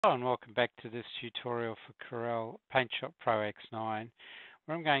Hello and welcome back to this tutorial for Corel PSP Pro X9,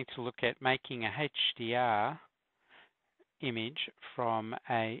 where I'm going to look at making a HDR image from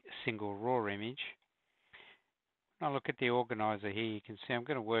a single raw image. When I look at the organizer here, you can see I'm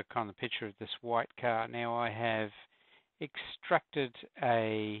going to work on the picture of this white car. Now I have extracted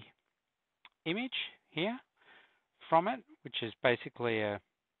a image here from it, which is basically a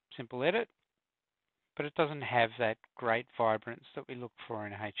simple edit, but it doesn't have that great vibrance that we look for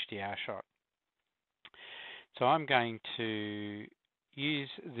in a HDR shot. So I'm going to use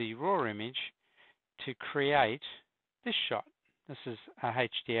the raw image to create this shot. This is a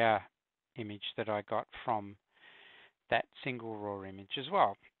HDR image that I got from that single raw image as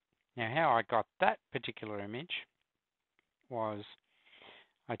well. Now how I got that particular image was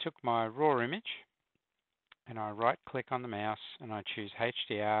I took my raw image and I right click on the mouse and I choose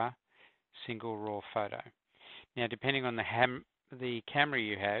HDR single raw photo. Now depending on the camera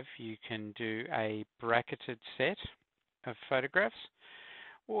you have, you can do a bracketed set of photographs,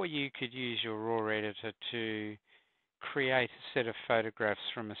 or you could use your raw editor to create a set of photographs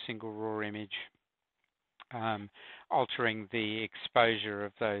from a single raw image, altering the exposure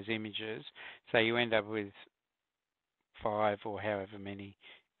of those images, so you end up with 5 or however many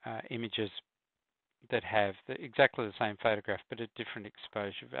images that have exactly the same photograph but at different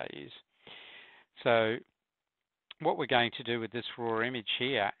exposure values. So what we're going to do with this raw image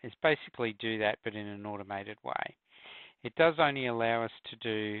here is basically do that, but in an automated way. It does only allow us to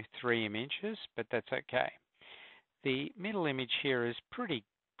do 3 images, but that's okay. The middle image here is pretty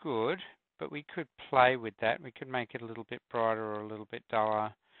good, but we could play with that. We could make it a little bit brighter or a little bit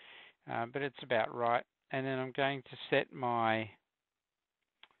duller, but it's about right. And then I'm going to set my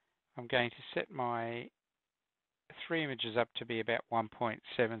 3 images up to be about 1.7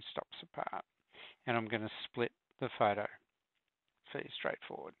 stops apart, and I'm going to split the photo. Fairly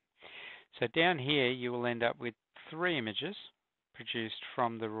straightforward. So down here you will end up with 3 images produced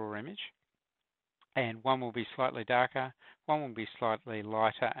from the raw image, and one will be slightly darker, one will be slightly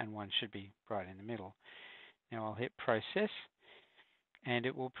lighter, and one should be right in the middle. Now I'll hit process, and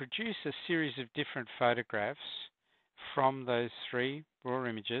it will produce a series of different photographs from those 3 raw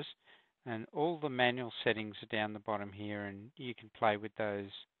images, and all the manual settings are down the bottom here, and you can play with those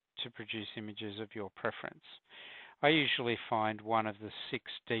to produce images of your preference. I usually find one of the 6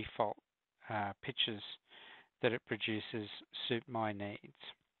 default pictures that it produces suit my needs.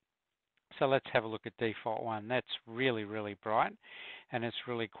 So let's have a look at default 1. That's really, really bright, and it's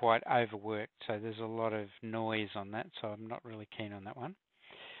really quite overworked, so there's a lot of noise on that, so I'm not really keen on that one.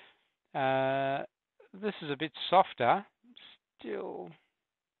 This is a bit softer, still a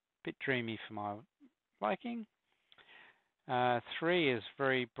bit dreamy for my liking. 3 is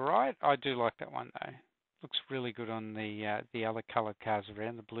very bright. I do like that one though. Looks really good on the other coloured cars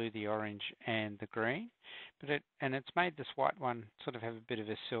around, the blue, the orange, and the green. But it's made this white one sort of have a bit of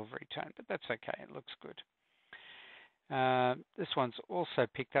a silvery tone, but that's okay. It looks good. This one's also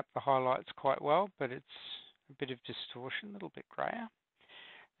picked up the highlights quite well, but it's a bit of distortion, a little bit grayer.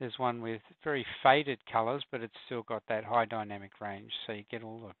 There's one with very faded colours, but it's still got that high dynamic range, so you get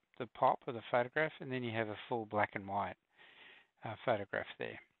all the pop of the photograph, and then you have a full black and white photograph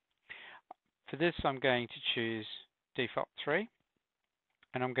there. For this, I'm going to choose default 3,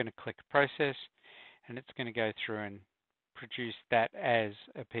 and I'm going to click process, and it's going to go through and produce that as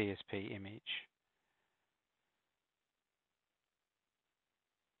a PSP image.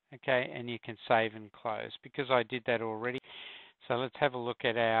 Okay, and you can save and close because I did that already. So let's have a look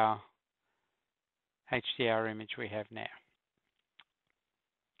at our HDR image we have now.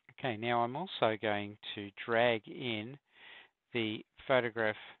 Okay, now I'm also going to drag in the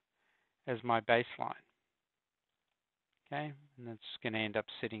photograph as my baseline. Okay, and that's going to end up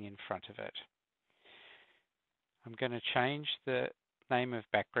sitting in front of it. I'm going to change the name of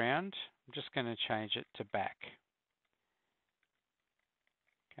background. I'm just going to change it to back.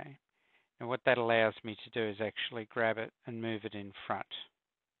 Okay, and what that allows me to do is actually grab it and move it in front.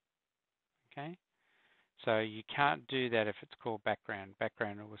 Okay, so you can't do that if it's called background.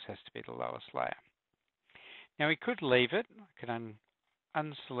 Background always has to be the lowest layer. Now we could leave it. I could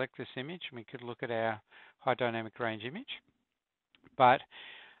unselect this image and we could look at our high dynamic range image. But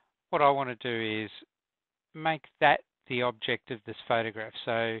what I want to do is make that the object of this photograph.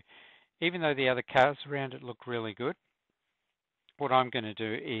 So even though the other cars around it look really good, what I'm going to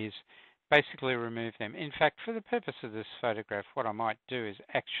do is basically remove them. In fact, for the purpose of this photograph, what I might do is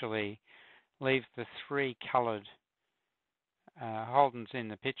actually leave the 3 coloured Holdens in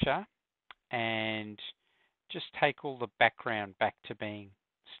the picture and just take all the background back to being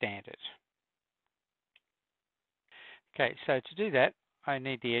standard. Okay, so to do that, I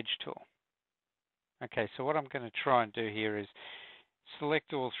need the edge tool. Okay, so what I'm going to try and do here is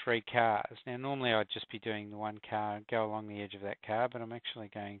select all three cars. Now normally I'd just be doing the one car and go along the edge of that car, but I'm actually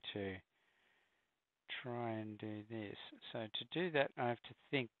going to try and do this. So to do that, I have to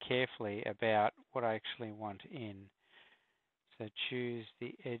think carefully about what I actually want in. So choose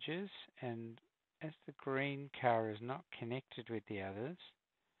the edges, and as the green car is not connected with the others,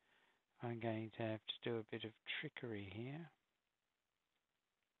 I'm going to have to do a bit of trickery here.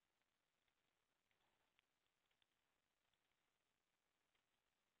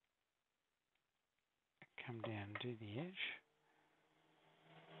 Come down and do the edge.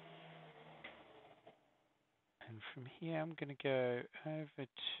 And from here I'm going to go over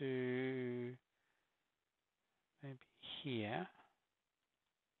to maybe here.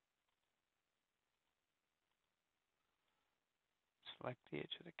 Select the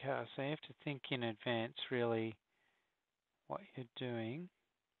edge of the car. So you have to think in advance really what you're doing.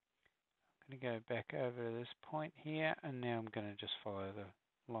 I'm going to go back over to this point here, and now I'm going to just follow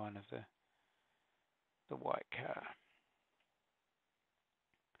the line of the white car.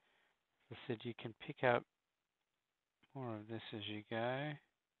 As I said, you can pick up more of this as you go.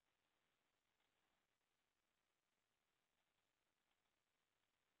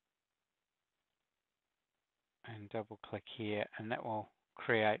 And double click here, and that will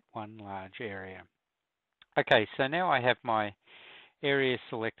create one large area. Okay, so now I have my area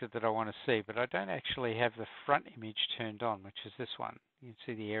selected that I want to see, but I don't actually have the front image turned on, which is this one. You can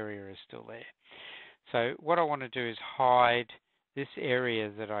see the area is still there. So what I want to do is hide this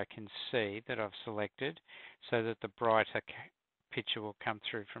area that I can see that I've selected so that the brighter picture will come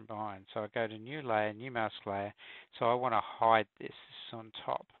through from behind. So I go to New Layer, New Mask Layer. So I want to hide this. This is on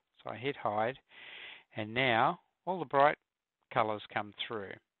top. So I hit Hide, and now all the bright colors come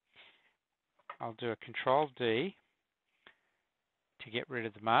through. I'll do a Control D to get rid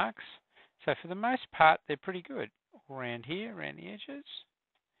of the marks. So for the most part, they're pretty good. All around here, around the edges,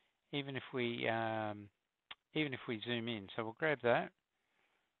 even if we zoom in. So we'll grab that.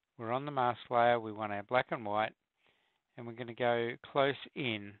 We're on the mask layer. We want our black and white, and we're going to go close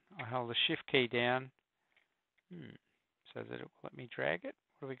in. I hold the Shift key down so that it will let me drag it.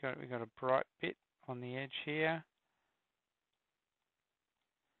 What have we got? We've got a bright bit on the edge here.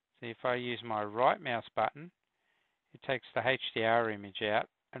 So if I use my right mouse button, it takes the HDR image out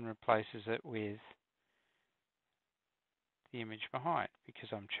and replaces it with the image behind because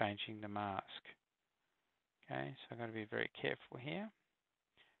I'm changing the mask. Okay, so I've got to be very careful here.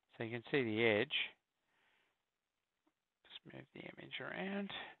 So you can see the edge. Just move the image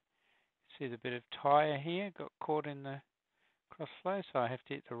around. See the bit of tire here, got caught in the crossflow, so I have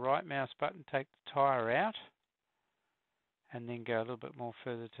to hit the right mouse button, take the tire out, and then go a little bit more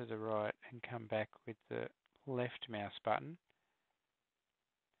further to the right and come back with the left mouse button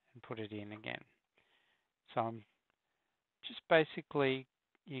and put it in again. So I'm just basically,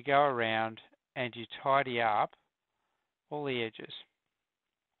 you go around and you tidy up all the edges.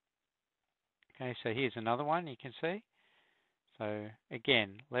 Okay, so here's another one you can see. So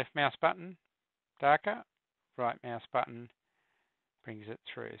again, left mouse button, darker, right mouse button brings it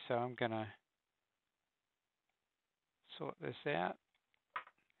through. So I'm going to sort this out,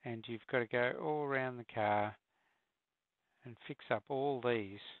 and you've got to go all around the car and fix up all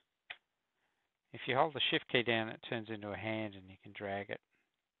these. If you hold the Shift key down, it turns into a hand and you can drag it.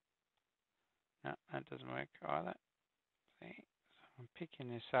 No, that doesn't work either. See? So I'm picking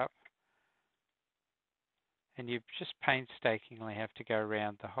this up, and you just painstakingly have to go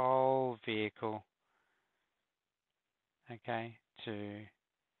around the whole vehicle, okay, to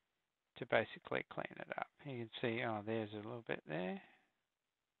basically clean it up. You can see, oh, there's a little bit there.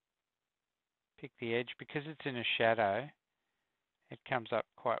 Pick the edge. Because it's in a shadow, it comes up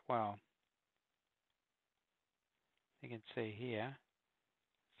quite well. You can see here,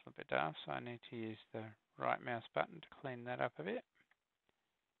 it's a little bit dark, so I need to use the right mouse button to clean that up a bit.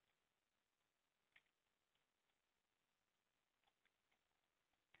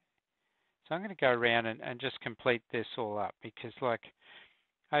 So I'm going to go around and just complete this all up, because like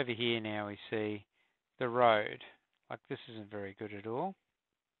over here now we see the road. Like this isn't very good at all.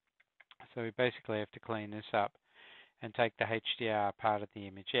 So we basically have to clean this up and take the HDR part of the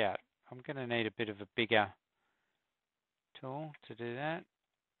image out. I'm going to need a bit of a bigger tool to do that.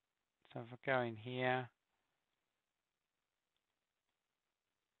 So if I go in here,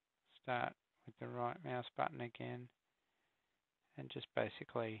 start with the right mouse button again, and just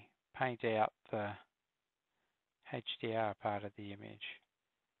basically paint out the HDR part of the image.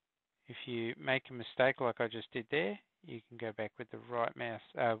 If you make a mistake like I just did there, you can go back with the right mouse,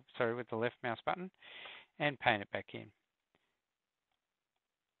 with the left mouse button and paint it back in.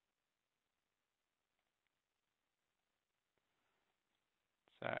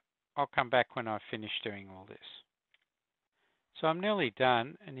 So I'll come back when I've finished doing all this. So I'm nearly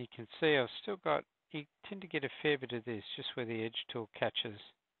done, and you can see I've still got, you tend to get a fair bit of this just where the edge tool catches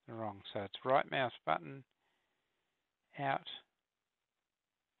the wrong. So it's right mouse button, out,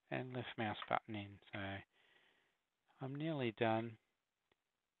 and left mouse button in. So I'm nearly done.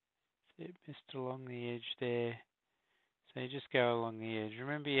 It missed along the edge there. So you just go along the edge.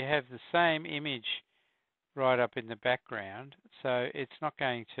 Remember, you have the same image right up in the background, so it's not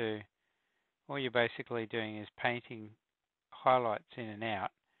going to, all you're basically doing is painting highlights in and out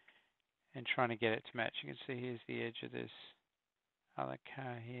and trying to get it to match. You can see here's the edge of this other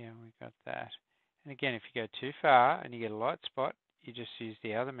car here, and we've got that. And again, if you go too far and you get a light spot, you just use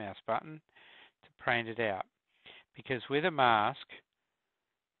the other mouse button to paint it out. Because with a mask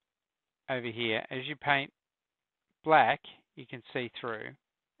over here, as you paint black, you can see through.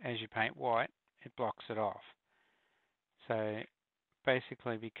 As you paint white, it blocks it off. So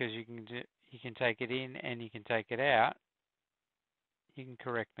basically, because you can take it in and you can take it out, you can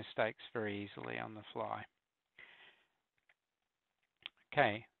correct mistakes very easily on the fly.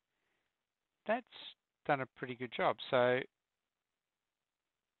 Okay, that's done a pretty good job. So I'll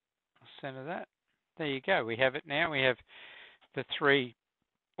center that. There you go. We have it now. We have the 3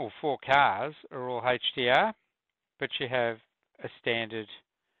 or 4 cars are all HDR, but you have a standard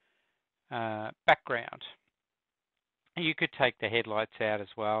background. You could take the headlights out as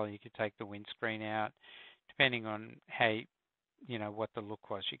well. You could take the windscreen out, depending on how, what the look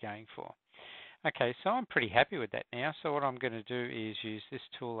was you're going for. Okay, so I'm pretty happy with that now. So what I'm going to do is use this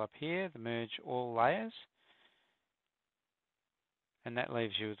tool up here, the Merge All Layers, and that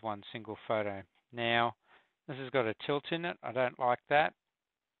leaves you with one single photo. Now, this has got a tilt in it. I don't like that,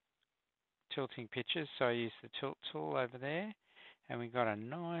 tilting pictures, so I use the tilt tool over there, and we've got a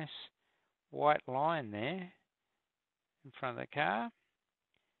nice white line there in front of the car.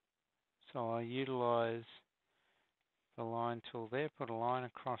 So I'll utilize the line tool there, put a line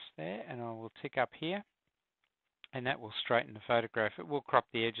across there, and I will tick up here, and that will straighten the photograph. It will crop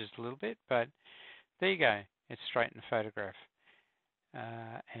the edges a little bit, but there you go. It's straightened the photograph.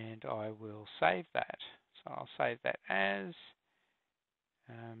 And I will save that. So I'll save that as,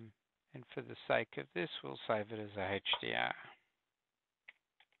 and for the sake of this, we'll save it as a HDR.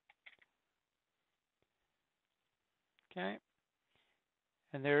 Okay.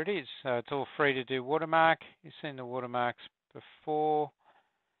 And there it is. So it's all free to do watermark. You've seen the watermarks before.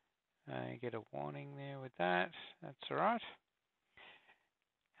 You get a warning there with that. That's all right.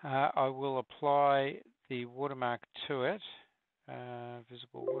 I will apply the watermark to it.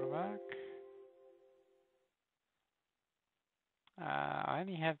 Visible watermark. I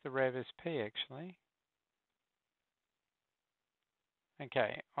only have the RAV-SP actually.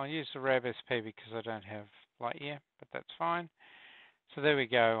 Okay, I'll use the RAV-SP because I don't have Lightyear, but that's fine. So there we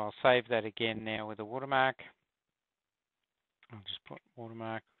go. I'll save that again now with a watermark. I'll just put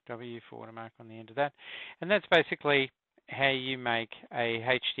watermark, W for watermark on the end of that. And that's basically how you make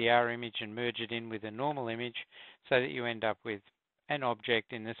a HDR image and merge it in with a normal image so that you end up with an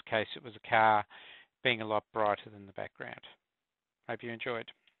object. In this case, it was a car being a lot brighter than the background. Hope you enjoyed.